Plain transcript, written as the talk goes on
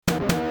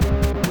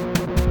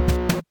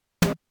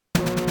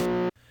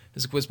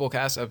This is Quizbowl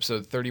Cast,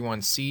 episode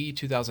 31C,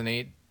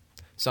 2008.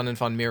 Sun and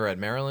Fun Mirror at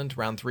Maryland,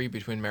 round 3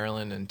 between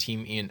Maryland and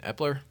Team Ian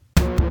Eppler.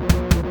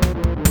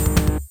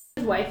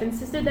 His wife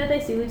insisted that they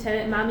see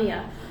Lieutenant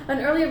Mamiya, an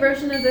earlier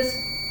version of this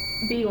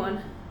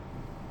B1.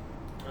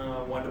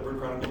 Wind Up Bird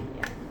Chronicle.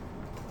 Yeah.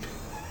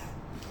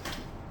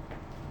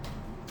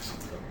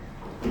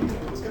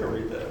 I was gonna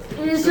read that.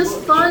 It is just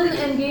fun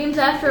and games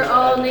after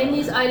all. Name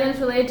these items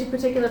related to a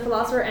particular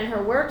philosopher and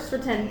her works for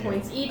 10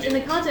 points each. In the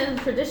content of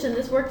the tradition,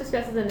 this work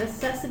discusses the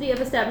necessity of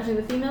establishing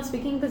the female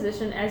speaking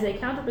position as a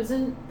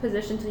counterposition to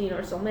the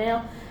universal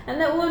male, and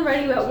that woman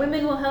writing about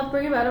women will help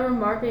bring about a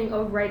remarking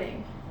of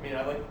writing. I mean,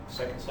 I like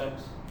second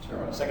sex.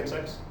 Second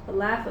sex? The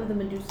Laugh of the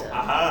Medusa.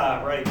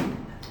 Aha, right.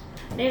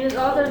 Named as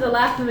author of The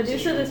Laugh of the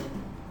Medusa, this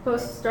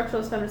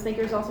post-structuralist feminist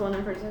thinker is also well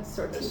known for his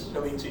sorts. This is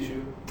Helene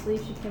Sishu. I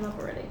believe she came up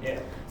already. Yeah.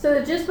 So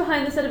the gist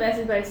behind the set of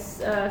essays by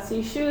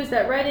Sishu is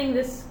that writing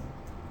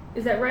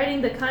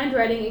the kind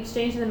writing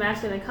exchanged in the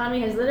masculine economy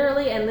has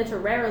literally and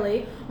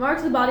literarily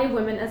marked the body of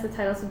women, as the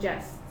title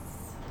suggests.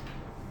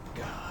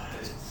 God,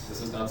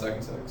 this is not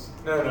second sex.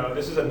 No.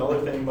 This is another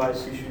thing by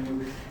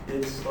Sishu.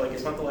 It's like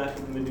it's not the Laugh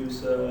of the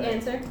Medusa.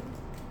 Answer?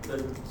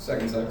 The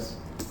Second sex.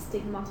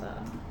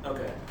 Stigmata.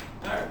 okay.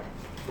 All right.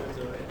 That's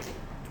all right.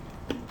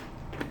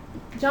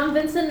 John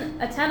Vincent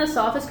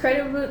Atanasoff is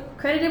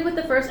credited with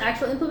the first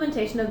actual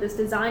implementation of this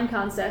design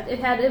concept. It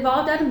had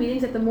evolved out of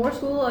meetings at the Moore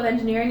School of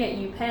Engineering at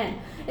UPenn.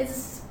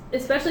 It's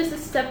especially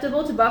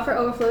susceptible to buffer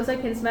overflows that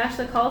can smash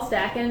the call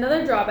stack, and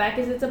another drawback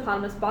is its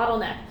eponymous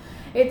bottleneck.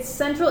 Its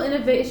central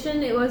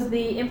innovation was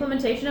the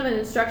implementation of an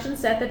instruction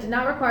set that did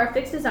not require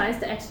fixed designs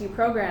to execute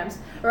programs.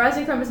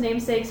 Arising from its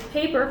namesake's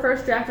paper,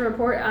 first draft and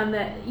report on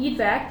the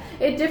EDVAC,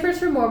 it differs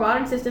from more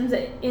modern systems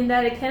in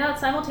that it cannot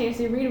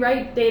simultaneously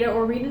read-write data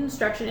or read an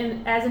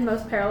instruction as in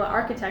most parallel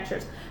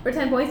architectures. For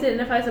 10 points, it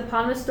identifies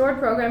eponymous stored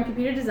program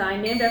computer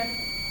design named after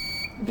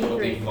The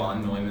B3.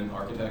 von Neumann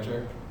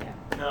architecture.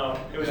 No,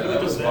 it was. Yeah,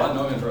 that was von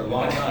Neumann for a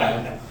long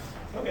time.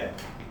 Okay.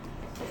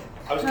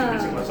 I was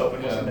convincing myself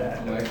it wasn't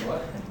that. Like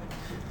what?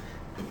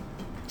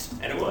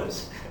 And it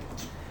was.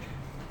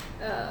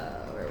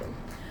 Where were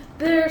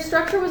we? Their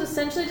structure was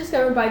essentially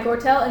discovered by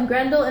Gortel and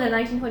Grendel in a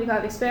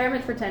 1925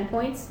 experiment for 10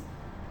 points.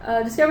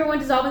 Discovered when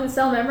dissolving the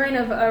cell membrane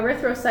of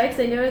erythrocytes,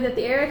 they noted that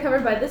the area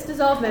covered by this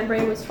dissolved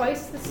membrane was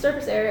twice the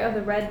surface area of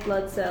the red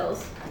blood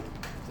cells.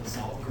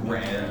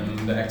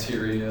 Gram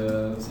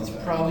bacteria. It's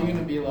probably going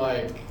to be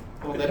like,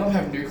 well, they don't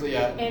have nuclei,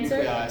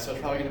 Answer? so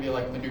it's probably going to be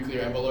like the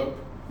nuclear envelope.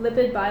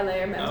 Lipid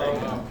bilayer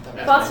membrane. Oh.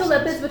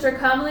 Phospholipids, which are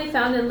commonly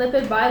found in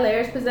lipid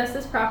bilayers, possess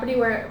this property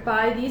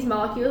whereby these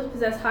molecules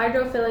possess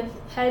hydrophilic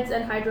heads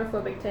and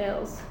hydrophobic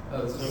tails.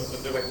 Oh, this So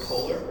is they're like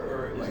polar,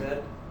 or is Like,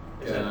 that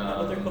not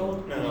what they're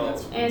called? No.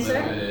 Answer?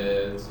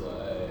 It's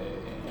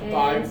like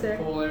Answer.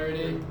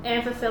 Bipolarity.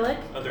 Amphiphilic.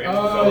 Oh, they're Oh,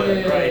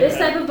 amphiphilic, yeah. right? This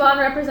type of bond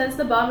represents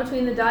the bond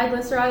between the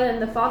diglyceride and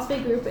the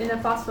phosphate group in a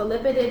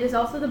phospholipid. It is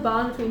also the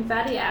bond between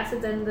fatty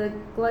acids and the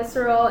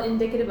glycerol,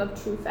 indicative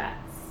of true fats.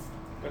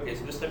 Okay,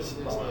 so this type This of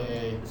is bond.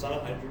 a- It's not a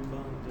hydrogen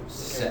bond. It's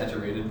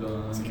saturated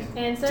bond.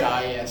 Answer?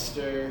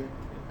 Diester.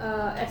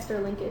 Ester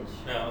linkage.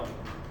 No.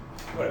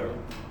 Whatever.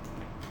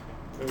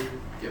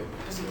 Yep.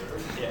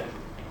 Yeah.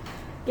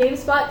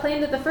 GameSpot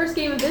claimed that the first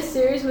game of this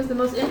series was the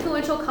most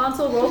influential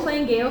console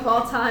role-playing game of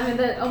all time, and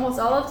that almost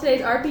all of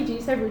today's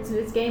RPGs have roots in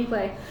its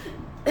gameplay.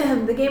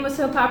 The game was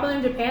so popular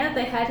in Japan that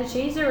they had to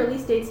change their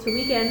release dates to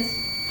weekends.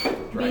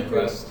 Dragon B3.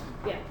 Quest.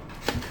 Yeah.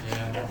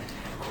 Yeah.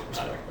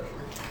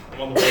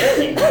 I'm on the right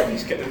team.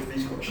 Please get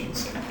these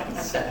questions.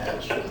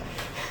 Sad.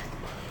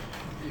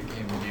 You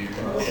game review.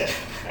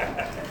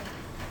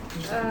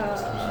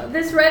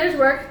 This writer's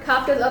work,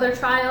 Kafka's Other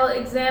Trial,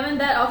 examined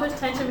that author's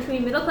tension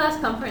between middle-class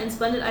comfort and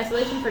splendid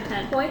isolation for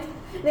 10 points.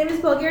 The name is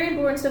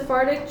Bulgarian-born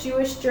Sephardic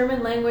Jewish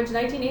German language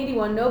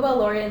 1981 Nobel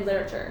laureate in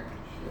literature.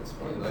 It's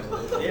funny, like,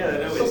 Yeah, I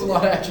know. That's a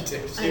lot of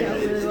adjectives. I know,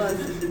 it really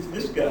was. It's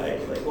this guy.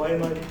 Like, why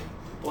am I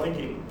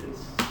blanking?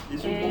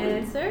 It's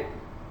important. Answer?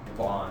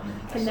 Bond.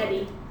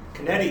 Canetti.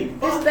 Canetti.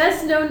 This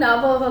best-known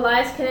novel of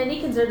Elias Canetti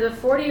considered the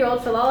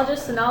 40-year-old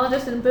philologist,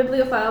 sinologist, and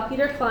bibliophile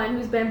Peter Klein,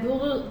 who's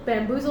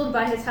bamboozled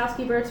by his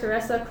housekeeper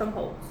Teresa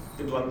Krumholtz.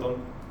 The Blendon.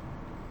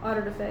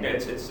 Auto de fe. Yeah,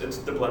 it's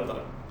the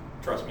Blendon.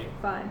 Trust me.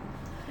 Fine.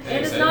 Hey,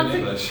 And it's say it in not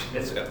English.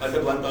 It's the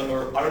Blendon,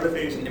 or Auto de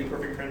fe is an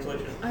imperfect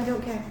translation. I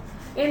don't care.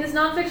 In this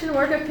nonfiction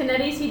work of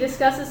Canetti's, he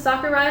discusses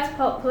soccer riots,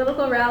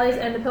 political rallies,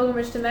 and the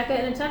pilgrimage to Mecca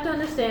in an attempt to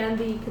understand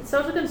the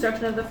social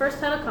construction of the first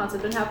title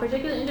concept and how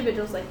particular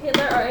individuals like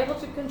Hitler are able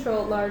to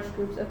control large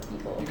groups of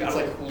people. You got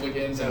like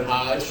hooligans and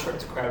Hodge.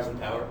 It's crowds and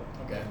power.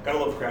 Okay. Gotta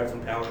love crowds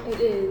and power.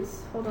 It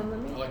is. Hold on, let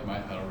I me. like my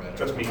title writer.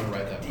 Trust me. I'm gonna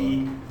write that book.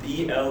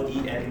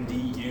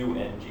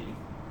 Blendung.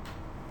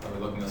 Are we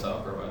looking this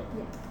up or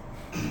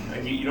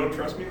what? You don't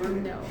trust me,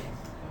 Rudy? No.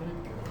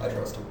 I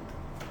trust him.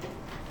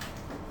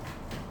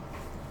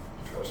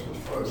 Trust me as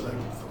far as I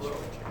can throw.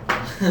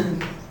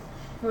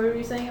 What were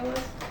you saying it was?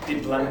 The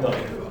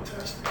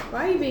Blendung.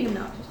 Why are you being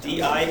obnoxious?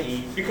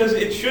 D-I-E. Because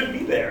it should be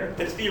there.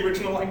 It's the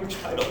original language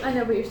title. I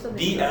know, but you're still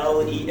being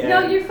D-L-E-N.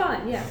 No, you're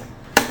fine, yeah.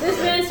 This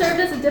man served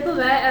as a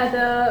diplomat at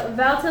the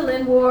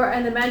Valtelin War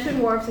and the Manchun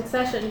War of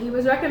Succession. He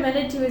was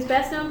recommended to his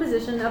best-known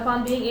position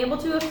upon being able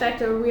to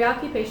effect a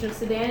reoccupation of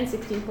Sudan in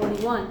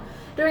 1641.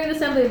 During an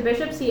assembly of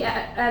bishops, he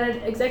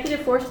added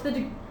executive force to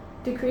the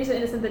decrees of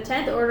Innocent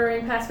X,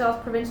 ordering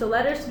Pascal's provincial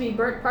letters to be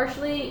burnt,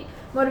 partially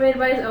motivated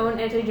by his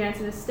own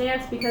anti-Jansenist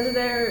stance because of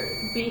their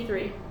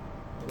B3.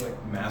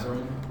 Like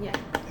Mazarin? Yeah.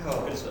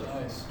 Oh, It's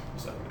nice.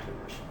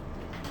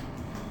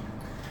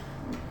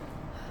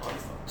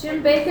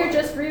 Jim Baker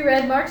just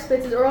reread Mark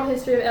Spitz's oral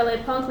history of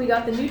LA Punk. We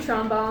got the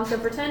neutron bomb, so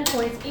for 10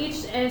 points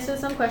each, answer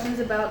some questions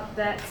about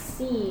that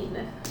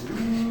scene.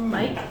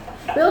 Mike?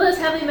 Billed as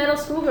Heavy Metal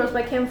Schoolgirls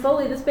by Kim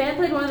Foley, this band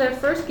played one of their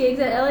first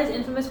gigs at LA's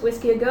infamous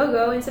Whiskey A Go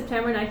Go in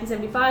September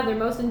 1975. Their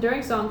most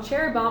enduring song,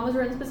 Cherry Bomb, was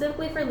written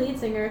specifically for lead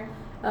singer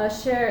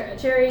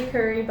Cherry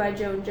Curry by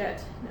Joan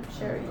Jett. No,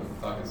 Cherry. What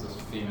the fuck is this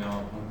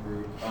female punk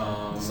group?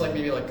 It's like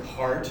maybe like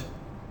Heart.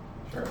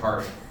 Sure,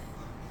 Heart.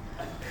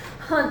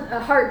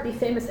 Heart, the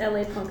famous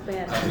LA punk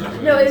band. I don't know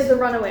who No, it it is. is the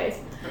Runaways.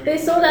 They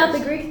sold out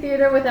the Greek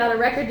Theater without a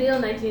record deal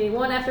in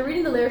 1981 after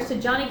reading the lyrics to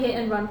Johnny Hit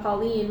and Run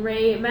Pauline.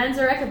 Ray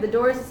Manzarek of The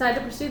Doors decided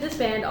to pursue this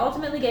band,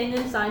 ultimately getting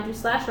them signed to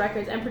Slash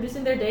Records and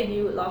producing their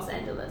debut at Los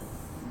Angeles.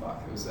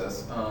 Fuck, who's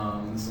this?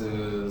 This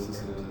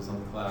is on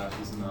the Clash.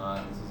 This is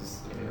not. This is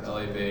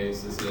LA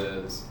based. This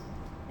is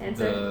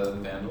Answer. the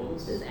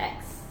Vandals. This is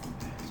X.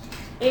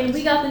 And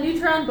We Got the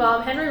Neutron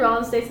Bomb, Henry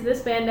Rollins states that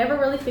this band never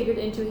really figured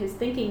into his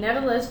thinking.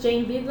 Nevertheless,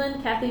 Jane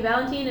Vigeland, Kathy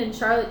Valentine, and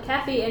Charlotte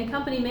Caffey and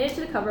company made it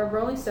to the cover of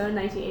Rolling Stone in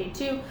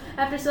 1982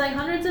 after selling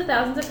hundreds of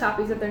thousands of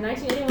copies of their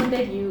 1981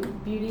 debut,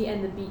 Beauty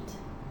and the Beat.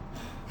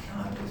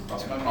 God, this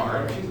It's fucking my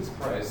hard. favorite. Jesus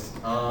Christ.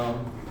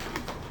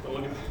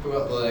 Who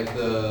about like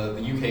the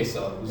UK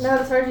subs?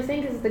 Not as hard as you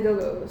think, 'cause it's the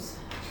Go-Go's.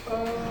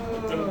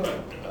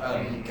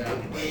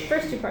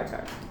 First two parts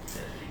are.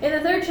 In the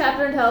third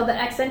chapter entitled The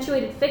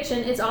Accentuated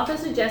Fiction, its author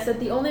suggests that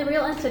the only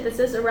real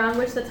antithesis around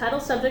which the title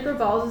subject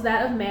revolves is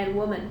that of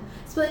man-woman.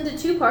 Split into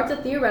two parts, a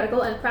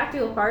theoretical and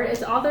practical part,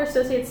 its author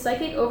associates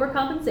psychic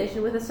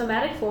overcompensation with a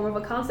somatic form of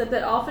a concept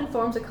that often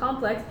forms a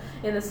complex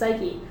in the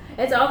psyche.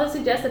 Its author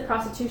suggests that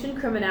prostitution,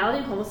 criminality,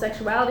 and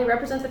homosexuality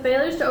represent the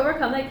failures to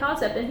overcome that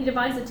concept, and he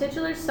defines the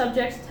titular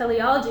subject's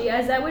teleology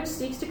as that which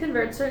seeks to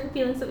convert certain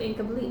feelings of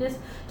incompleteness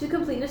to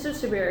completeness or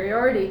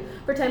superiority.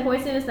 For 10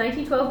 points in his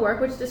 1912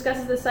 work, which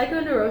discusses the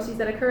psychoneuroses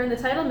that occur in the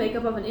title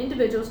makeup of an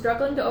individual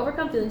struggling to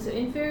overcome feelings of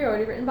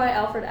inferiority, written by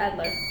Alfred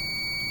Adler.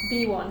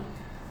 B1.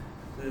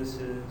 This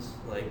is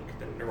like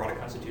the neurotic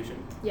constitution.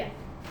 Yeah.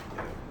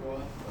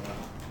 What?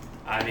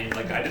 I mean,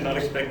 like, I did not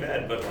expect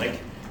that, but like,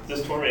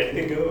 this tournament,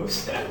 anything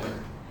goes.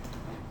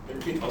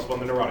 There'd be also on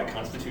the neurotic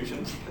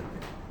constitution.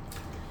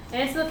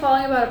 Answer the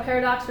following about a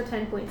paradox for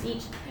 10 points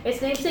each.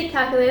 Its namesake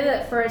calculated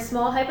that for a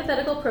small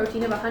hypothetical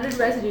protein of 100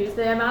 residues,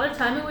 the amount of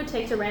time it would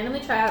take to randomly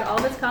try out all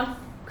of its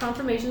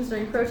conformations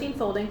during protein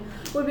folding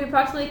would be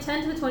approximately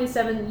 10 to the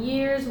 27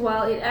 years,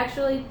 while in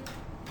actuality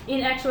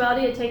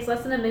it takes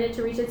less than a minute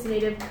to reach its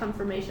native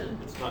conformation.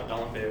 It's not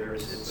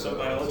D'Alembert's, it's a So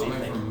biology something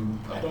thing.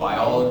 from a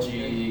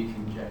biology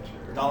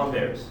conjecture.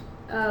 D'Alembert's.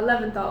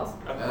 Leventhal's.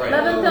 Right.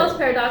 Leventhal's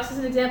paradox is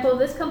an example of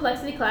this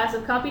complexity class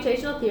of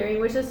computational theory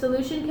in which the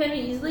solution can be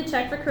easily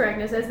checked for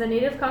correctness as the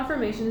native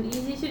conformation is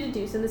easy to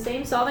deduce, and the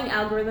same solving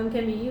algorithm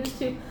can be used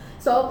to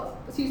solve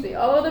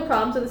all other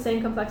problems of the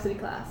same complexity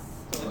class.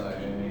 Like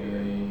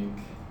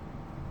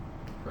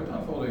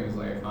proton folding is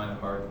like a kind of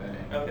hard thing.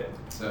 Okay.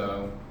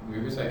 So we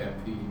would say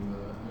MP.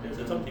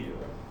 It's up to you.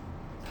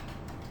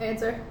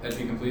 Answer.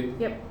 MP complete.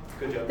 Yep.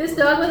 Good job. This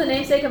dogma, the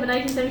namesake of a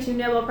 1972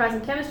 Nobel Prize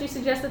in Chemistry,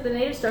 suggests that the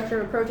native structure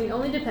of a protein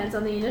only depends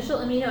on the initial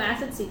amino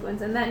acid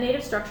sequence, and that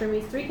native structure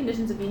meets three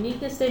conditions of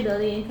uniqueness,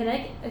 stability, and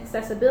kinetic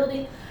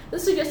accessibility,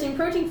 thus suggesting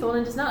protein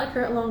folding does not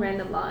occur along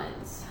random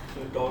lines.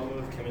 So dogma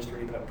of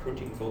chemistry about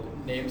protein folding.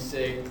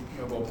 Namesake,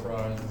 Nobel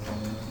Prize.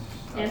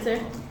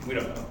 Answer. We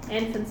don't know.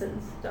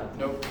 Anfinson's dogma.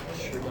 Nope,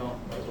 sure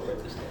don't. Might as well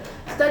write this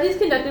down. Studies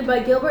conducted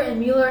by Gilbert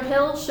and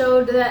Mueller-Hill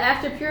showed that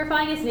after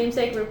purifying its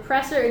namesake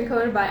repressor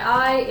encoded by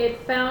I, it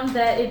found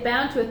that it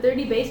bound to a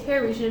 30 base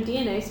pair region of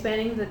DNA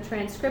spanning the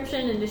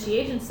transcription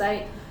initiation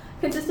site,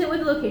 consistent with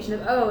the location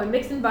of O. In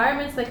mixed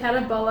environments, the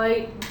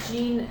catabolite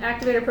gene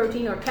activator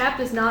protein, or CAP,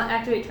 does not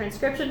activate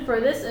transcription for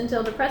this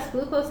until depressed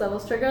glucose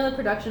levels trigger the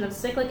production of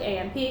cyclic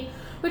AMP,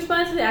 which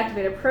binds to the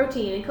activator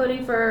protein,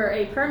 encoding for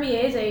a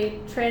permease, a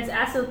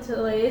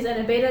transacetylase,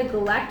 and a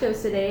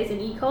beta-galactosidase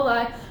in E.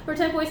 coli. For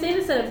 10 points, name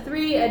a set of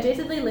three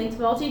adjacently linked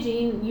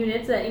multi-gene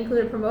units that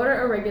include a promoter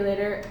and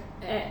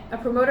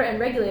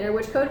regulator,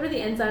 which code for the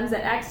enzymes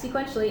that act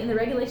sequentially in the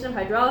regulation of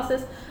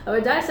hydrolysis of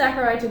a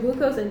disaccharide to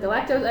glucose and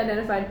galactose,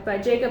 identified by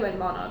Jacob and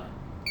Monod.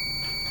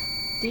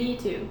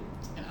 D2.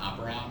 An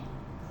operon.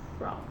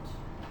 Prompt.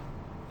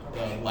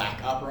 The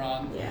lac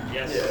operon. Yeah.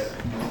 Yes.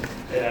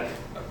 Yeah.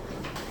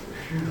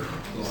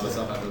 A lot of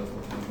stuff after the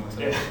 14 points.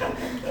 Yeah.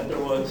 That there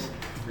was.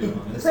 To be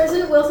honest.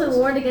 President Wilson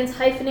warned against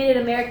hyphenated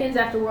Americans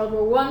after World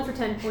War I for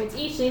 10 points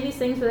each. Name these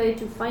things related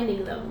to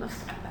finding them.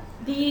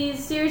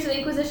 These series of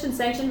inquisitions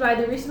sanctioned by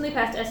the recently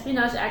passed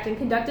Espionage Act and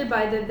conducted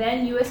by the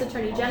then U.S.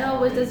 Attorney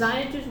General was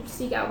designed to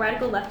seek out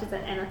radical leftists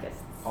and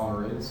anarchists.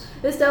 Honorees.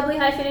 This doubly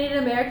hyphenated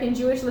American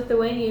Jewish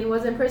Lithuanian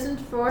was imprisoned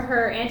for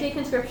her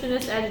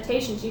anti-conscriptionist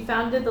agitation. She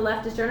founded the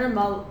leftist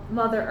journal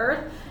Mother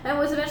Earth and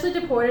was eventually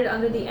deported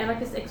under the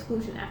Anarchist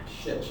Exclusion Act.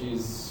 Shit,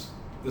 she's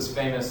this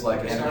famous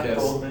like It's not anarchist.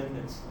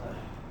 Goldman. It's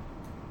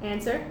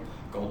Answer?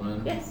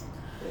 Goldman. Yes.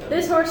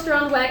 This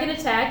horse-drawn wagon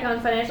attack on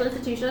financial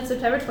institution on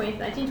September 20th,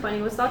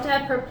 1920 was thought to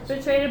have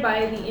perpetrated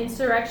by the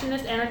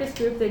insurrectionist anarchist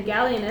group the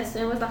Galleanists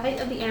and was the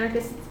height of the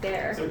anarchist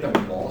scare. It's like the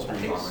Wall Street I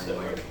think bombing. so.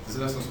 Like, does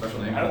it have some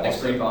special name? I don't Wall think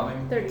Street so.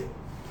 bombing? 30.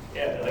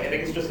 yeah, like I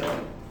think it's just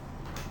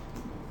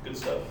good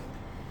stuff.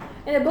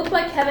 In a book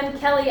by Kevin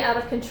Kelly, Out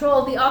of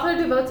Control, the author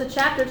devotes a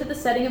chapter to the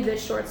setting of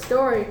this short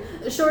story.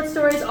 The short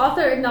story's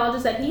author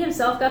acknowledges that he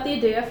himself got the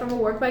idea from a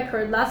work by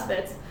Kurt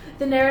Laswitz.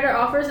 The narrator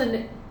offers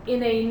in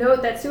a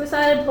note that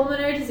suicide and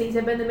pulmonary disease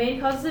have been the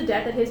main causes of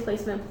death at his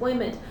place of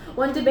employment.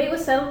 One debate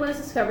was settled when it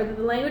was discovered that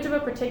the language of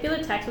a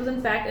particular text was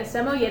in fact a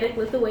Samoyedic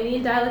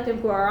Lithuanian dialect of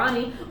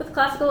Guarani with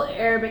classical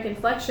Arabic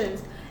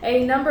inflections.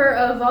 A number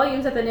of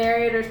volumes that the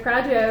narrator is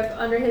proud to have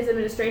under his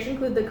administration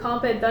include the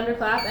Comped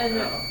Thunderclap and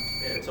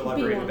Yeah, it's a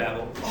library of B1.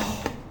 Babel.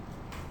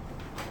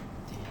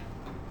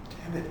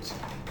 Damn it.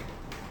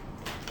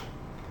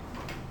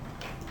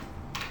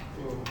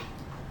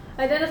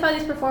 Identify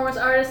these performance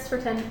artists for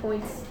 10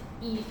 points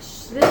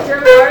each. This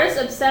German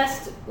artist,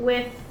 obsessed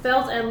with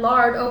felt and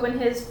lard, opened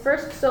his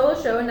first solo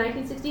show in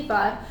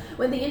 1965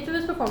 when the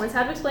infamous performance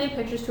How to Explain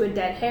Pictures to a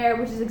Dead Hare,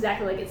 which is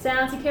exactly like it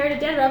sounds. He carried a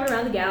dead rabbit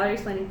around the gallery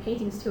explaining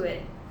paintings to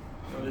it.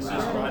 No, this Wow.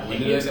 is not When did I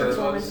Higgins. say this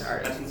Performance was?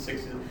 art. That's in the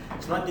 60s.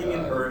 It's not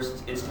Deegan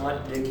Hurst. It's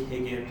not Dick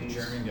Higgins.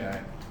 German guy.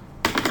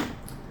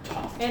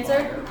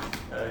 Answer?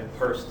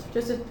 Hurst.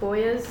 Joseph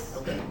Boyes.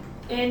 Okay.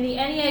 In the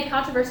NEA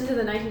controversies of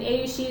the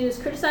 1980s, she is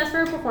criticized for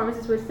her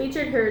performances which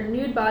featured her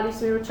nude body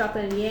smeared with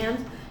chocolate and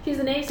yams. She's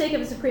the namesake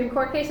of a Supreme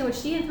Court case in which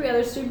she and 3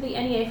 others sued the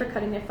NEA for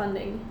cutting their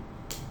funding.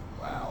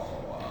 Wow.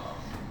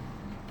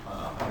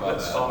 How about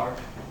What's that? SAR?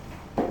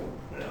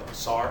 No,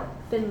 SAR?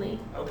 Finley.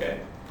 Okay.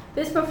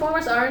 This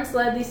performance artist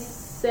led the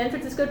San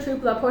Francisco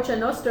troupe La Porcha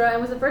Nostra and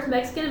was the first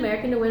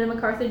Mexican-American to win a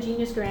MacArthur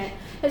Genius Grant.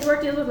 His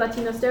work deals with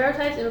Latino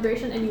stereotypes,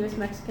 immigration, and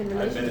U.S.-Mexican I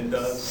relations. bet it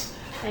does.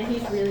 And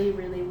he's really,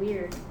 really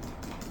weird.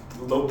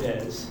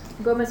 Lopez.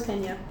 Gomez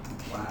Pena.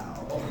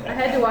 Wow. I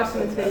had to watch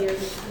some of his videos.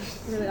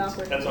 It's really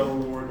awkward. That's our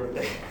reward right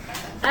there.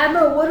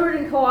 Admiral Woodward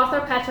and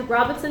co-author Patrick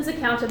Robinson's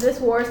account of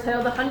this war is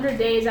titled 100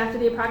 Days After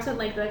the Approximate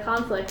Length of the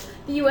Conflict.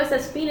 The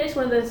USS Phoenix,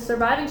 one of the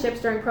surviving ships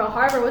during Pearl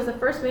Harbor, was the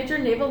first major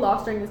naval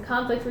loss during this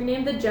conflict,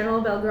 renamed the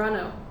General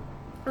Belgrano,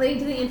 leading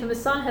to the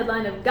infamous Sun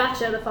headline of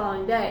Gotcha the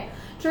following day.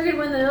 Triggered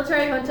when the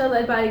military junta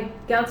led by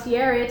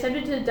Galtieri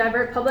attempted to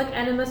divert public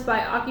animus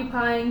by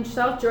occupying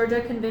South Georgia,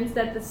 convinced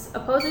that the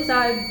opposing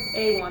side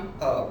A1.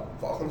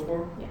 Falklands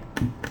War? Yeah.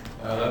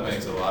 Oh, that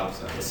makes a lot of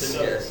sense.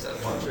 Yes,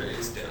 that Montre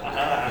is down. You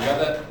got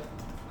that?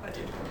 I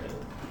did.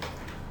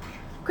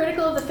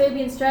 Critical of the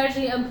Fabian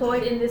strategy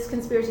employed in this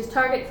conspiracy's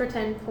target for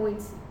 10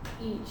 points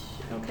each.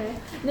 Okay.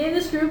 Name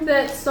this group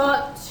that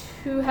sought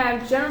to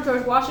have General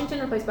George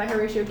Washington replaced by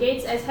Horatio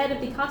Gates as head of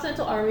the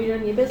Continental Army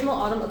during the abysmal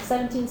autumn of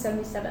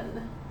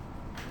 1777.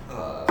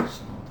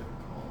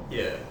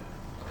 Yeah.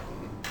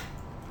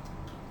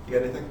 You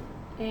got anything?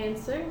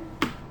 Answer?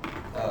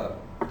 The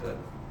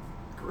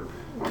group.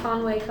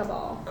 Conway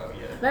Cabal. Oh,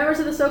 yeah. Members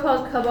of the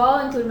so-called Cabal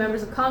include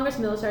members of Congress,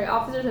 military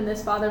officers, and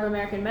this father of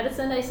American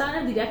medicine, a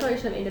signer of the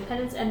Declaration of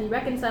Independence, and the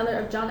reconciler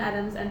of John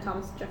Adams and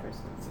Thomas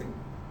Jefferson. I think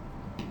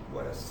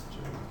West.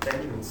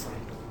 Benjamin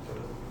something.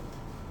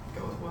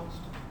 Go with West.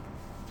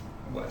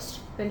 West.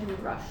 Benjamin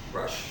Rush.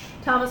 Rush.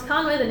 Thomas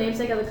Conway, the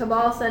namesake of the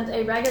Cabal, sent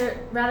a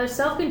rather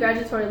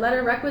self-congratulatory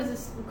letter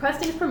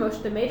requesting his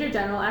promotion to Major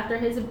General after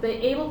his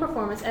able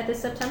performance at the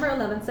September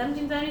 11,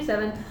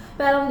 1777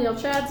 Battle near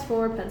Chadds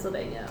Ford,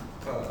 Pennsylvania.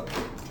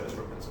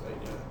 Chester,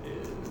 Pennsylvania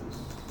is.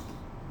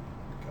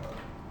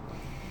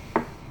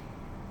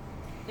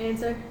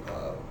 Answer?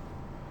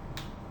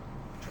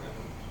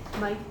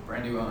 Mike.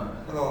 Brandywine.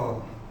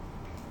 Oh.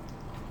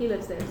 He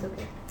lives there, it's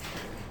okay.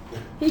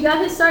 He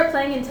got his start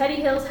playing in Teddy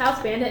Hill's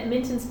house band at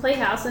Minton's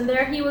Playhouse, and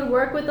there he would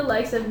work with the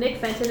likes of Nick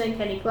Fenton and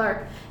Kenny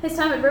Clark. His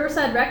time at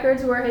Riverside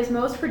Records were his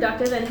most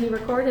productive, and he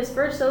recorded his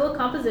first solo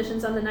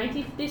compositions on the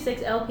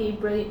 1956 LP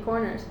Brilliant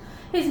Corners.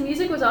 His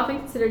music was often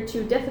considered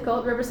too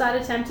difficult.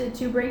 Riverside attempted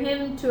to bring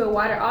him to a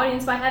wider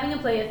audience by having him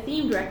play a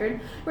themed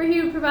record, where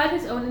he would provide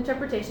his own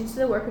interpretations to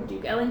the work of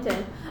Duke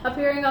Ellington.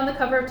 Appearing on the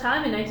cover of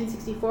Time in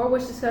 1964,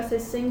 which discussed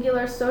his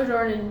singular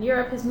sojourn in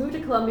Europe, his move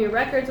to Columbia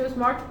Records was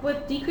marked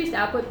with decreased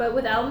output, but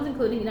with albums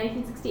including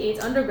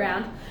 1968's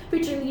Underground,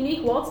 featuring the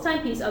unique waltz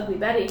time piece Ugly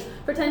Betty.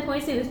 For 10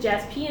 points, he was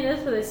jazz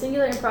pianist with a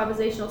singular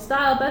improvisational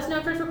style, best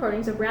known for his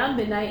recordings of Round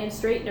Midnight and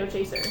Straight No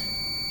Chaser.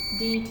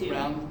 D2.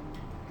 Round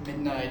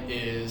Midnight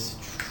is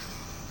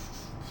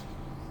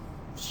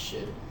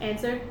shit.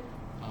 Answer?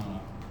 I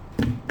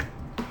don't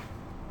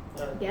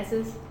know.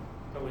 Guesses?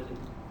 What was it?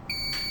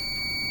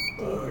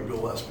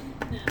 Gillespie.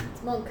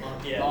 It's Monk.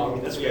 Yeah,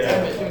 Long. that's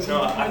Yeah. good.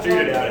 No, I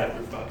figured it out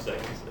after 5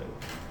 seconds.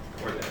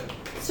 So. Or that.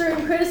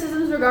 Certain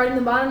criticisms regarding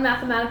the modern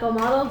mathematical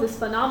model of this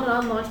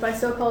phenomenon launched by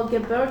so-called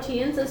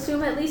Gilbertians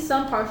assume at least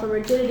some partial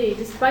rigidity.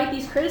 Despite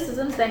these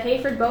criticisms, the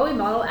Hayford-Bowie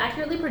model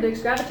accurately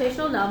predicts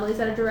gravitational anomalies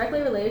that are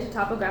directly related to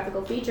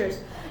topographical features.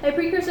 A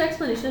precursor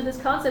explanation of this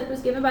concept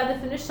was given by the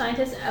Finnish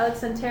scientist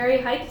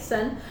Aleksanteri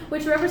Heikkisen,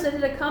 which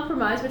represented a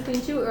compromise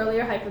between two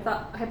earlier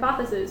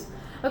hypotheses.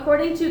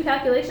 According to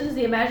calculations,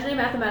 the imaginary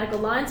mathematical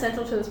line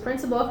central to this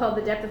principle, called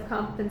the depth of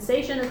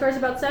compensation, occurs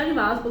about 70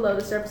 miles below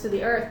the surface of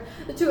the Earth.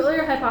 The two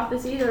earlier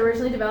hypotheses,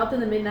 originally developed in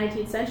the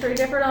mid-19th century,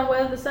 differed on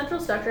whether the central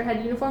structure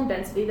had uniform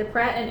density, the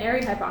Pratt and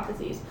Airy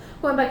hypotheses,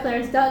 coined by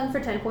Clarence Dutton for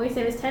 10 points,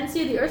 and its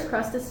tendency of the Earth's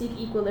crust to seek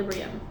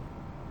equilibrium.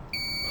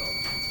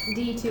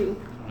 D2. I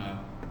don't know.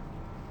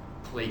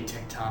 Plate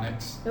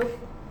tectonics. Nope.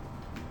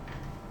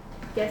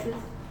 Guesses?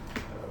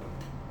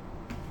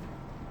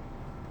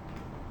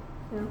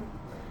 No.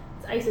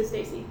 It's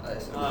isostasy. I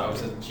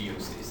was at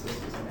geostasis.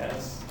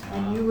 Yes.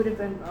 And you would have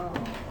been,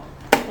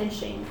 and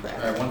Shane, correct.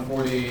 Alright,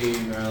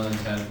 140, Maryland,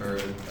 10 for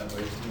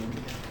Eppler.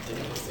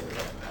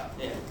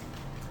 Yeah.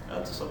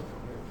 That's something.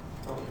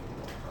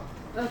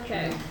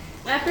 Okay.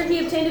 After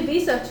he obtained a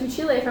visa to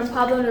Chile from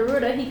Pablo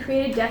Neruda, he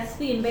created Death to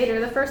the Invader,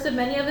 the first of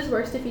many of his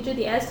works to feature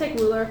the Aztec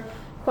ruler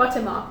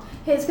Cuauhtemoc.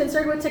 His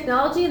concern with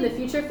technology and the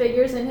future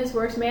figures in his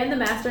works Man the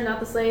Master,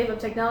 Not the Slave of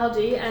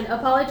Technology, and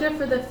Apologia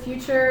for the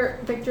Future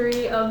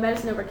Victory of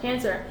Medicine Over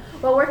Cancer.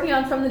 While working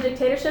on From the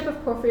Dictatorship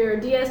of Porfirio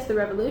Diaz to the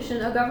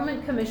Revolution, a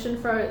government commission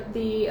for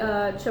the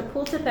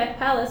Chapultepec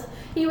Palace,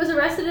 he was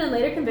arrested and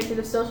later convicted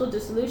of social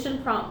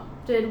dissolution,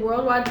 prompted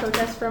worldwide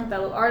protests from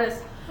fellow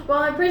artists.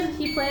 While in prison,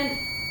 he planned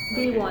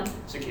B1.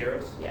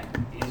 Siqueiros? Yeah.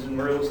 He's in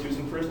Merle's dudes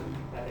in prison.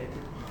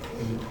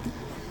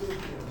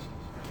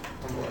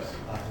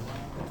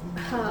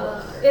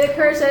 It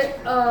occurs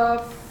at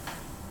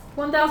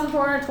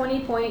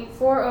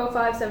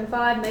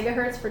 1,420.40575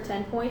 megahertz for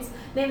 10 points.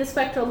 Name the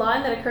spectral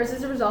line that occurs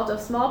as a result of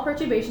small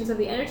perturbations of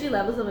the energy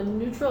levels of a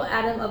neutral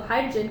atom of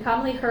hydrogen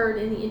commonly heard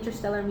in the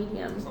interstellar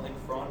medium. Something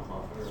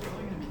Fraunhofer.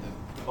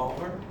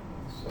 Balmer?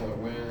 So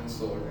wind,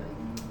 solar.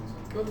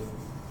 Go with the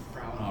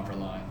Fraunhofer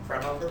line.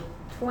 Fraunhofer?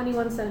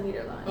 21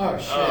 centimeter line. Oh,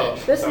 shit. Oh.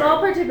 The Sorry.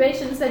 small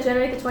perturbations that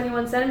generate the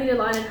 21 centimeter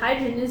line in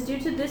hydrogen is due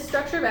to this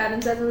structure of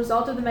atoms as a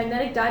result of the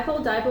magnetic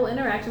dipole-dipole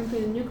interaction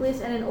between a nucleus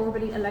and an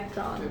orbiting They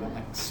electron. want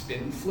like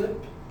spin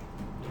flip?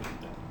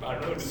 I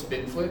don't know.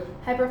 Spin flip?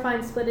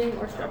 Hyperfine splitting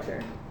or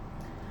structure.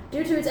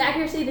 Due to its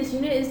accuracy, this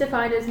unit is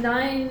defined as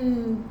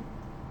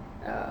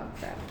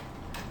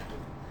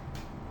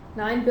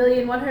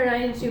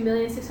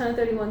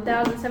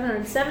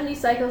 9,192,631,770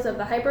 cycles of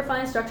the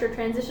hyperfine structure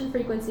transition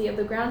frequency of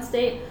the ground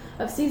state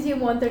of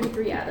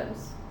cesium-133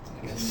 atoms.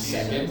 Like a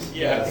second?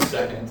 Yeah, a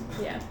second.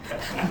 Yeah.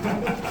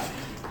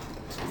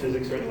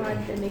 Physics right Why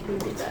there. did they make me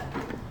read that?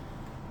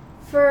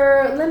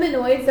 For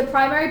liminoids, the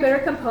primary bitter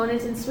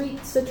component in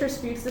sweet citrus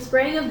fruits, the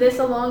spraying of this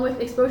along with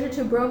exposure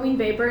to bromine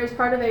vapor is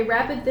part of a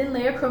rapid thin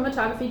layer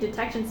chromatography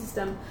detection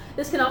system.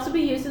 This can also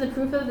be used in the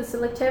proof of the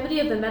selectivity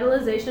of the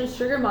metallization of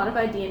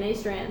sugar-modified DNA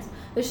strands.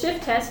 The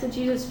shift test, which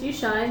uses few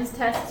shines,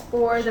 tests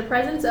for the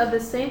presence of the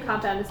same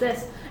compound as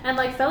this, and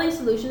like Fehling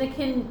solution, it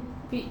can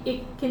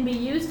be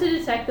used to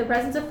detect the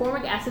presence of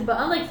formic acid, but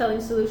unlike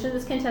Fehling solution,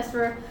 this can test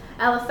for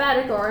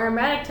aliphatic or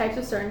aromatic types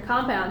of certain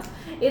compounds.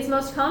 Its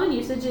most common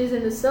usage is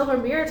in the silver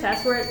mirror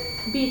test, where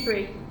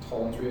B3.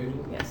 Tolerance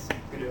reagent? Yes.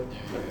 We do.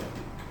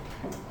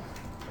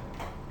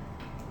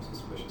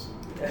 Suspicious.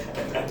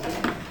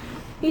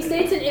 He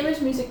states in Image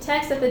Music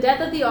Text that the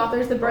death of the author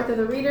is the birth of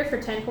the reader for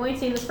 10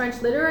 points. He is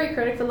French literary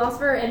critic,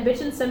 philosopher, and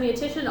Bichon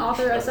semiotician,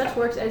 author of such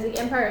works as The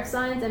Empire of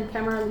Science and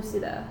Camera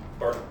Lucida.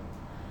 Bart.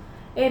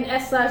 In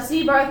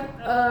S/Z, Barth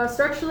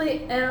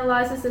structurally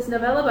analyzes this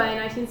novella by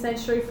a 19th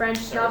century French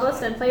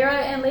novelist and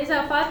playwright and lays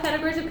out 5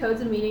 categories of codes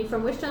of meaning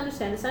from which to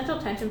understand the central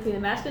tension between the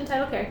masculine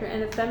title character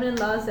and the feminine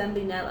La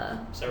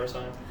Zambinella.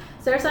 Saracine.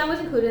 Saracine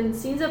was included in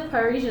Scenes of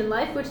Parisian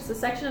Life, which is a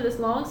section of this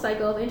long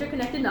cycle of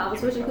interconnected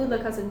novels which include La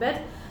Cousin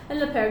Bette and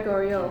Le Père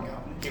Goriot.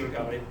 Human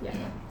comedy. Yeah.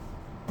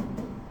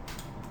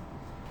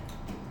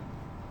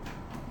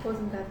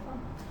 Wasn't that fun?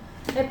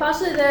 It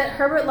postulated that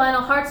Herbert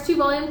Lionel Hart's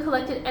 2-volume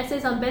collected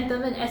essays on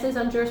Bentham and essays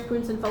on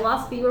jurisprudence and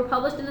philosophy were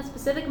published in a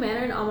specific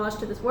manner in homage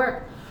to this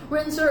work.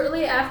 Written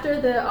shortly after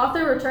the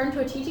author returned to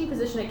a teaching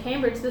position at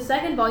Cambridge, the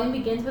second volume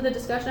begins with a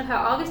discussion of how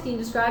Augustine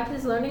described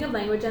his learning of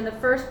language, and the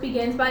first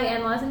begins by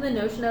analyzing the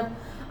notion of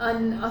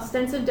an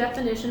ostensive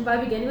definition by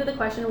beginning with the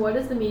question, what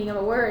is the meaning of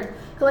a word?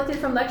 Collected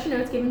from lecture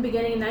notes given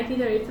beginning in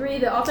 1933,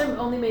 the author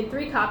only made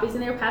 3 copies,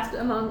 and they were passed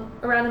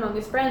around among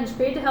his friends,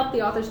 created to help the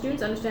author's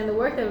students understand the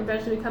work that would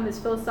eventually become his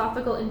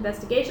philosophical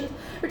investigations.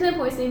 For 10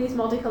 points, name these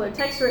multicolored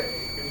texts for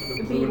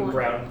The blue and B1.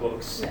 brown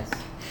books. Yes.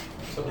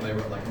 Something they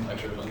wrote like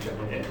lectures on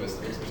general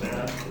linguistics or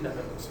something.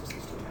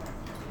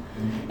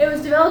 It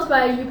was developed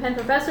by a UPenn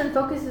professor and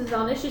focuses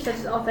on issues such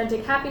as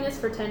authentic happiness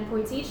for 10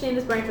 points each. Name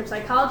this branch of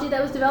psychology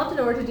that was developed in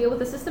order to deal with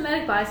the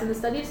systematic bias in the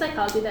study of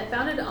psychology that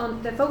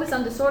focused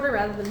on disorder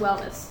rather than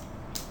wellness.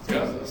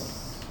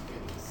 Jesus.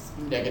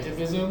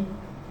 Negativism?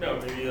 No,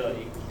 maybe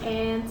like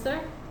Answer.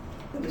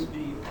 Would this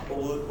be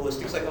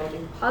holistic psychology?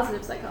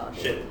 Positive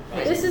psychology. Shit.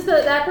 This is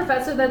that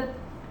professor, the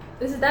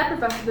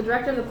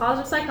director of the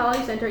Positive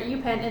Psychology Center at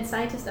UPenn and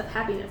scientist of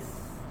happiness.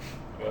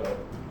 I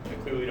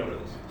clearly don't know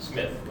this.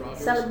 Smith.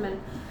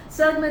 Seligman.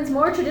 Seligman's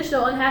more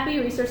traditional unhappy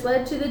research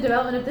led to the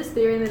development of this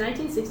theory in the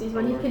 1960s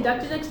when he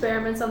conducted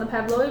experiments on the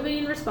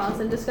Pavlovian response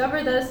and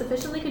discovered that a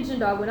sufficiently conditioned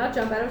dog would not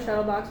jump out of a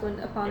shuttle box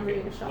upon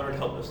reading a shock. Learned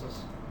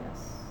helplessness.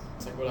 Yes.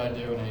 It's like what I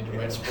do when I need to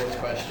write sports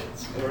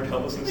questions. Learned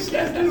helplessness.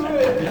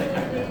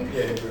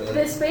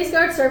 The Space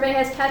Guard survey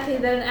has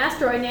calculated that an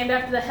asteroid named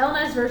after the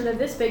Hellenized version of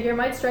this figure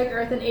might strike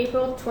Earth in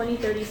April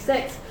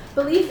 2036.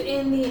 Belief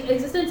in the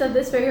existence of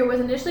this figure was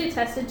initially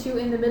attested to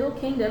in the Middle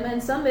Kingdom,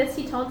 and some myths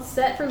he taunts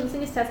Set for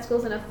losing his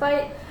testicles in a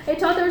fight, a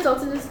taunt that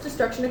results in his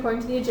destruction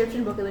according to the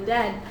Egyptian Book of the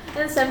Dead. In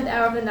the 7th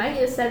hour of the night,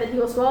 it is said that he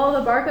will swallow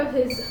the bark of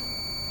his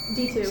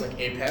D2. It's like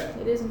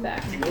APEC. It is, in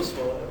fact. He will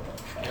swallow it.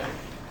 Yeah.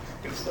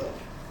 Good stuff.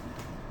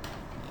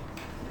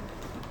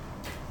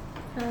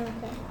 Okay.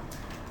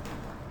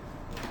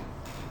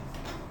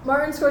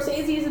 Martin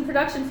Scorsese is in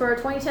production for a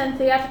 2010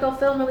 theatrical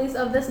film release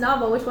of this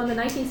novel, which won the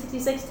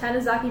 1966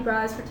 Tanizaki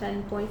Prize for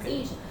 10 points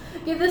each.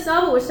 Give this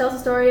novel, which tells the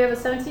story of a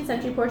 17th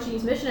century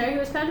Portuguese missionary who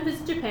was come to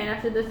visit Japan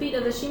after the defeat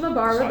of the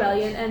Shimabara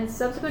Rebellion and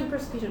subsequent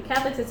persecution of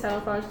Catholics, its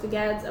title follows to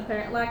Gad's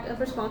apparent lack of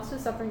response to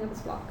the suffering of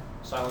his flock.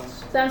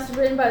 Silence. Silence is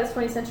written by this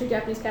 20th century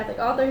Japanese Catholic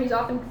author. He's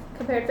often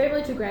compared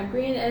favorably to Graham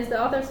Greene as the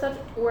author of such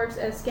works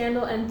as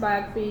Scandal and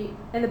Biography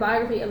and the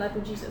Biography and Life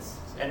of Jesus.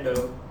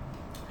 Endo.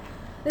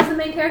 This is the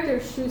main character,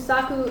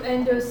 Shusaku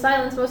Endo's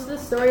Silence. Most of the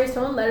story is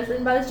told in letters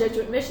written by this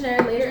Jesuit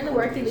missionary. Later in the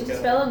work, he leaves his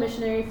fellow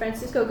missionary,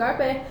 Francisco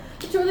Garpe,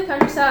 to tour the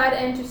countryside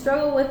and to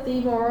struggle with the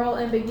moral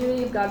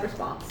ambiguity of God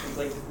response. It's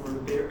like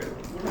Ribeiro.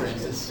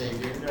 Francis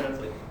Xavier. No,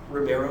 it's like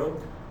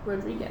Ribeiro.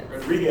 Rodriguez.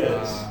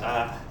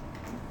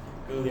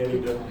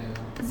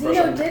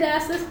 Zeno did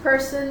ask this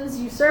person's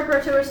usurper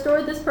to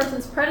restore this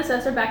person's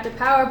predecessor back to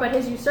power, but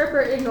his usurper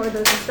ignored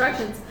those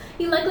instructions.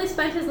 He likely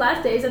spent his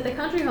last days at the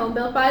country home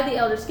built by the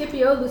elder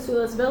Scipio,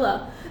 Lucullus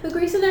Villa. The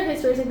Greeks in their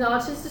histories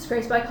acknowledged his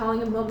disgrace by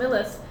calling him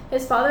Momillus.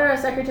 His father, a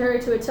secretary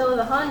to Attila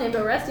the Hun named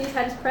Orestes,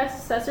 had his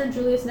predecessor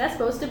Julius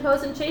Nespos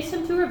deposed and chased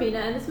him to Ravenna,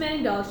 and this man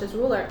acknowledged as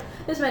ruler.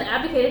 This man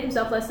abdicated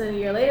himself less than a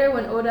year later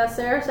when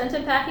Odoacer sent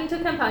him packing to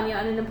Campania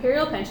on an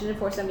imperial pension in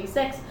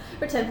 476.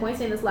 For 10 points,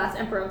 named this last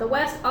emperor of the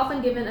West,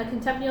 often given a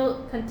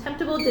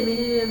contemptible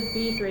diminutive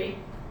B3.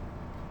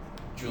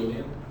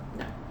 Julian?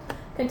 No.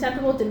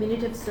 Contemptible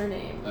diminutive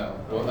surname.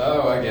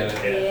 Oh, I get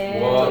it. Yeah.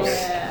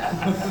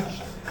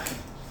 Whoops.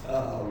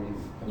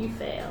 You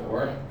fail.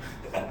 4?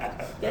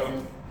 Guess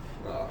it?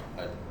 No,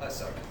 I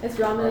suck. It's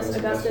Romulus,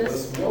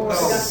 Augustus, or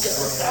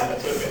Augustus.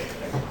 That's okay.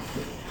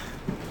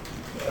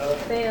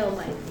 Fail,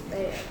 Mike.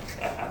 Fail.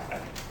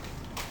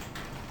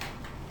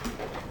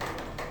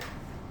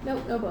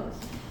 Nope, no bonus.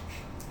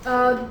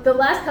 The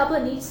last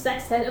couplet in each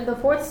sextet of the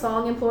fourth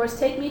song implores,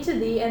 "Take me to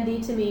thee, and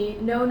thee to me.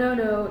 No, no,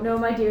 no, no,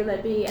 my dear,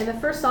 let be." And the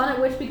first sonnet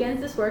which begins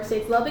this work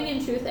states, "Loving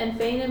in truth, and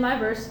fain in my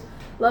verse,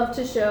 love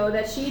to show,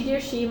 that she, dear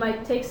she,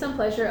 might take some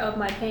pleasure of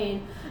my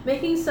pain."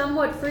 Making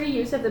somewhat free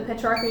use of the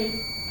Petrarchian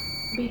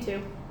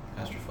B2.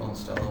 Astrophil and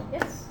Stella.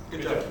 Yes.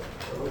 Good job.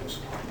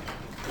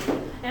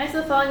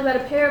 Answer the following about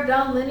a pair of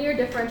non-linear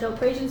differential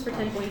equations for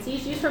 10 points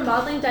each, used for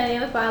modeling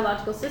dynamic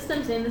biological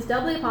systems. Name this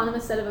doubly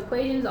eponymous set of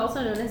equations,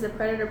 also known as the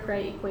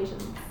predator-prey equation.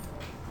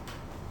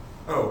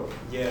 Oh,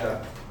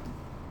 yeah.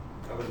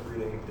 I was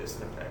reading this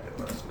in a packet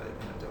last night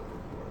and I don't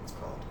remember what it's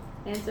called.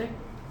 Answer?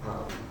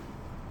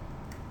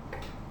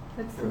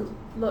 That's Sure.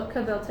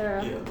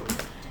 Lotka-Volterra. Yeah.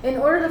 In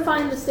order to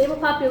find the stable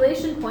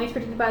population points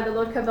predicted by the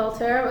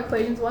Lotka-Volterra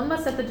equations, one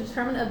must set the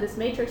determinant of this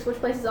matrix, which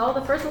places all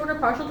the first-order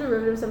partial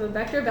derivatives of a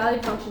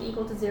vector-valued function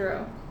equal to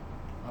 0.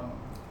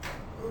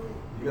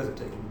 You guys have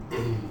taken.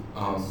 I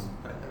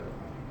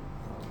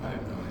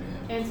have no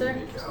idea. Answer?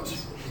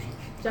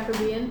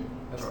 Jacobian.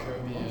 That's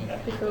Caribbean.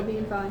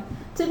 Jacobian, fine.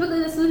 Typically,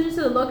 the solutions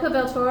to the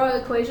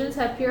Lotka-Volterra equations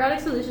have periodic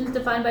solutions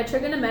defined by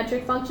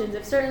trigonometric functions.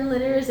 If certain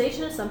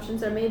linearization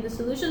assumptions are made, the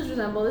solutions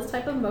resemble this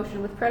type of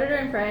motion with predator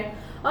and prey,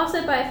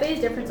 offset by a phase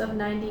difference of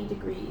 90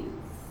 degrees.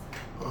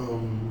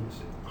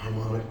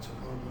 Harmonic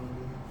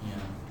topology.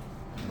 Yeah.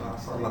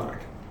 Harmonic.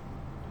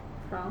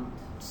 Prompt.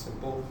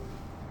 Simple.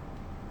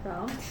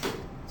 Prompt.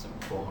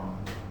 Simple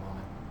harmonic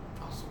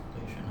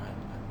oscillation. I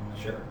don't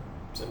know. Sure.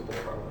 Simple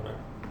harmonic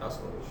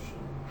oscillation.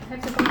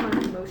 Hexagon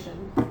harmonic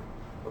motion.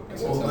 Okay.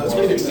 Well, that's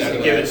what what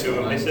exactly- Give it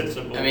to him. They said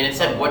simple. I mean, it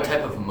said what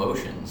type of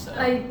motion, so.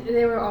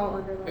 They were all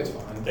underlined. It's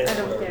fine. I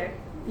don't care.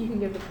 You can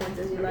give the points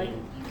as you like.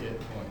 You get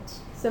points.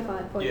 So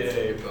 5 points.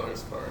 Yay,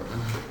 bonus part.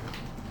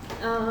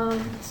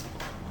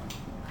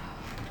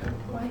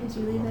 Why did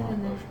you leave that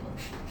in there?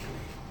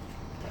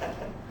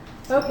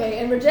 Okay,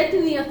 and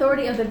rejecting the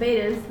authority of the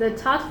Vedas, the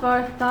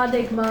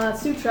Tattvarthadigma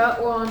Sutra,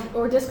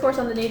 or Discourse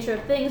on the Nature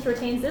of Things,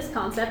 retains this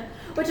concept,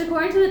 which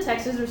according to the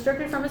text is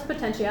restricted from its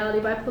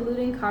potentiality by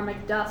polluting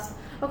karmic dust.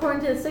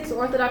 According to the 6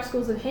 orthodox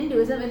schools of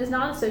Hinduism, it is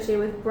not associated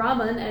with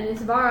Brahman, and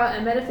Isvara,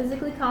 a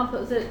metaphysically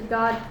composite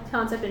god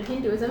concept in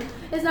Hinduism,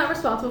 is not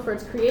responsible for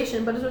its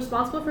creation, but is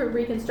responsible for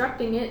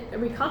reconstituting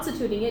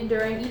it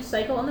during each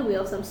cycle on the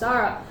wheel of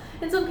samsara.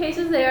 In some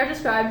cases, they are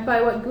described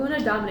by what guna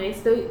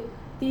dominates.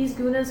 These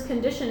gunas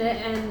condition it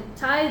and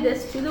tie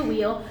this to the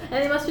wheel,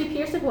 and they must be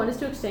pierced if one is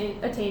to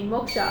attain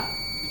moksha.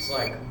 It's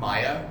like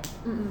Maya.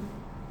 Mm-mm.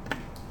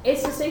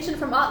 Its distinction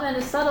from Atman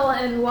is subtle,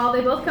 and while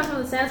they both come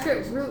from the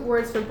Sanskrit root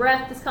words for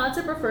breath, this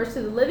concept refers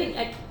to the living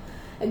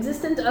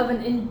existence of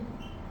an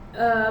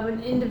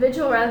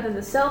individual rather than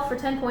the self. For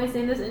 10 points,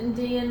 name this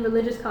Indian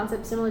religious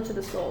concept similar to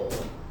the soul.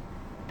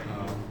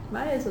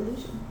 Maya is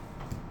illusion.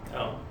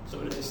 Oh, so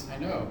it is. I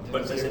know.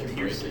 But does it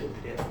pierce it?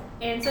 Yeah.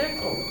 Answer?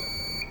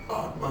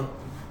 Atma.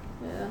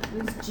 Yeah,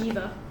 it's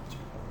Jiva.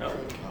 No.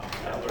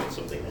 I learned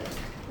something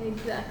there.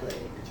 Exactly.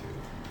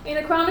 In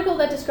a chronicle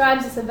that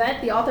describes this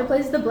event, the author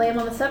places the blame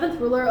on the 7th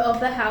ruler of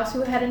the house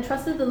who had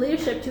entrusted the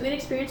leadership to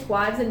inexperienced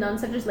wives and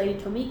nuns such as Lady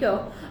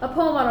Tomiko. A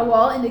poem on a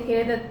wall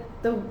indicated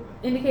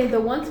the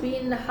once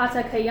beaten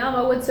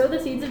Hatakayama would sow the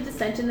seeds of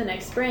dissension the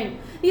next spring.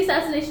 The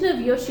assassination of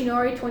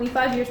Yoshinori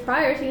 25 years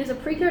prior seen as a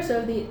precursor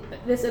of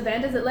this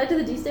event, as it led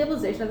to the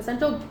destabilization of the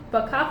central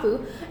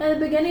Bakafu and the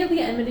beginning of the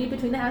enmity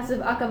between the houses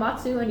of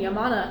Akamatsu and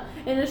Yamana.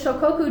 In the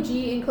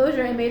Shokoku-ji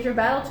enclosure, a major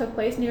battle took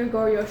place near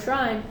Goryo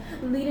Shrine,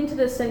 leading to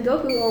the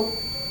Sengoku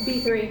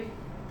B3.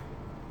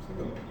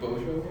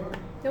 Bojo War?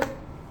 Nope.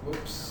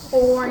 Whoops. A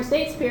warring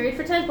states period.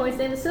 For 10 points,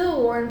 name the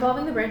civil war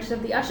involving the branches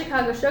of the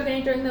Ashikaga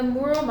shogunate during the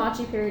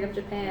Muromachi period of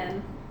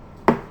Japan.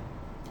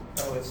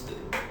 Oh, it's the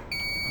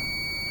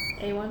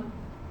A1.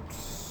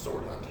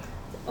 sword hunt.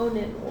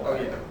 Onin War. Oh,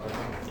 yeah.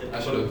 Okay. I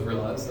should have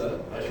realized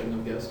that. I shouldn't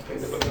have guessed.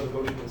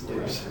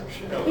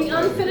 The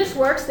unfinished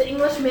works, The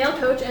English Mail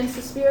Coach and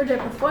Suspiro de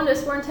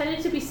Profundis, were intended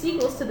to be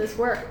sequels to this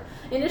work.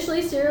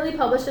 Initially serially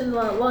published in the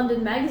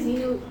London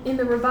Magazine, in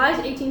the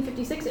revised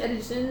 1856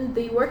 edition,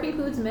 the work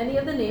includes many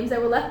of the names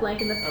that were left blank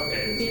in the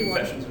Okay, it's B1.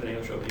 Confessions of an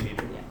English OP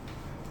major.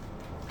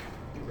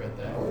 You read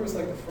that. Where was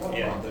like the fraud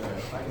Yeah. on there?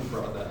 I can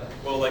fraud that.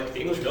 Well, like,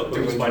 the English Milk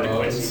Doing was by drugs.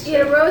 Quincy.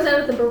 It arose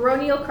out of the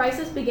baronial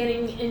crisis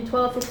beginning in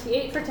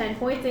 1258 for 10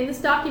 points, in this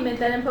document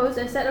that imposed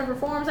a set of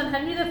reforms on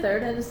Henry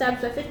III and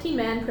established a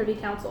 15-man privy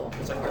council.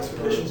 It's like the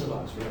Provisions of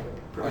Oxford.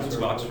 Provisions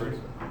of Oxford.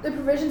 The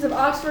provisions of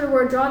Oxford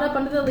were drawn up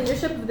under the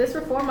leadership of this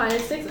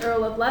reform-minded 6th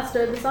Earl of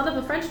Leicester, the son of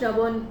a French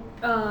noble,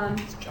 and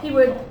he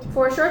would,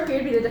 for a short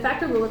period, be the de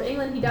facto ruler of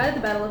England. He died at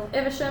the Battle of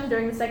Evesham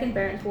during the Second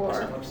Barons' Was War.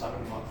 that like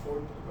Simon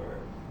Montfort? Or,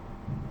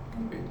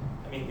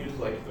 I mean, he was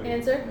like,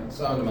 Answer?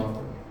 Sound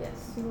Mumford.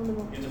 Yes. he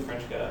was a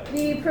French guy.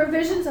 The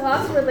provisions of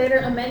Oxford were later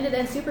amended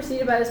and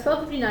superseded by this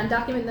 1259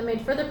 document that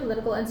made further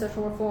political and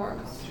social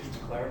reforms. Constitution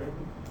of Clarendon?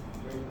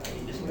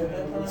 Isn't that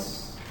that?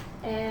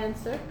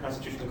 Answer?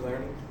 Constitution of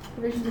Clarendon?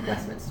 Provisions of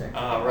Westminster.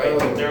 Ah, right.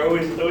 They're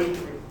always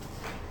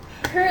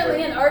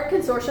Currently, an art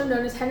consortium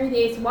known as Henry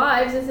VIII's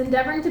Wives is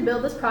endeavoring to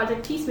build this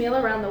project piecemeal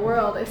around the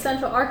world. Its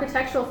central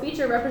architectural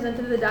feature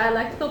represented the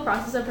dialectical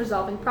process of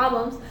resolving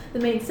problems. The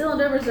main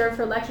cylinder, reserved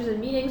for lectures and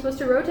meetings, was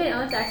to rotate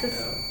on its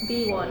axis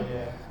B1.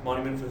 Yeah.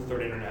 Monument for the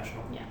Third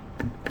International. Yeah.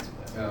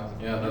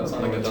 Yeah, that's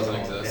something that doesn't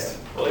exist.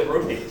 Yeah. Well, it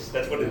rotates.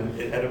 That's what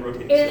it had a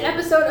rotating. In an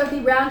episode of the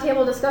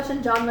Roundtable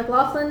discussion, John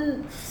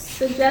McLaughlin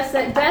suggests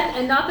that Beth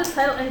and not this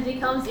title entity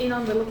comes in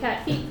on little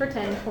cat feet for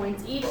 10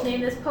 points each.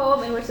 Name this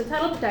poem in which the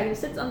title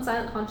protagonist sits on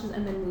silent haunches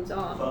and then moves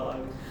on.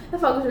 The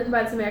Fog was written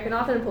by this American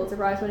author and Pulitzer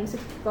Prize-winning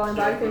 6-volume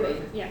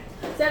biography.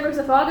 Sandberg's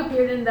The Fog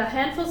appeared in the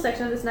Handful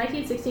section of this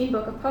 1916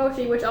 book of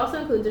poetry, which also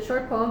includes a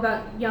short poem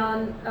about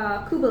Jan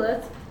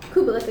Kubelik,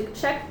 a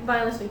Czech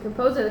violinist and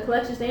composer. The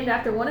collection is named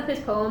after one of his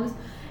poems,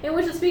 in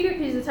which the speaker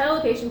accuses the title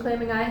location,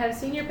 claiming, "I have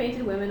senior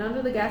painted women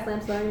under the gas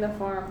lamps learning the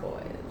farm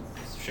boys."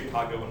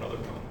 Chicago and other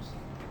poems.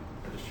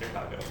 Or just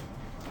Chicago.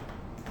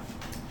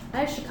 I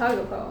have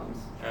Chicago poems.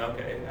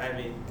 Okay, I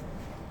mean,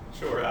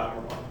 sure, I'm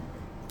wrong.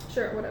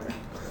 Sure, whatever.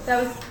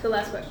 That was the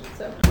last question,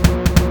 so.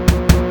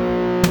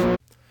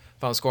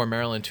 Final score,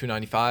 Maryland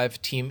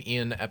 295, Team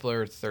Ian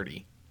Eppler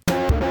 30.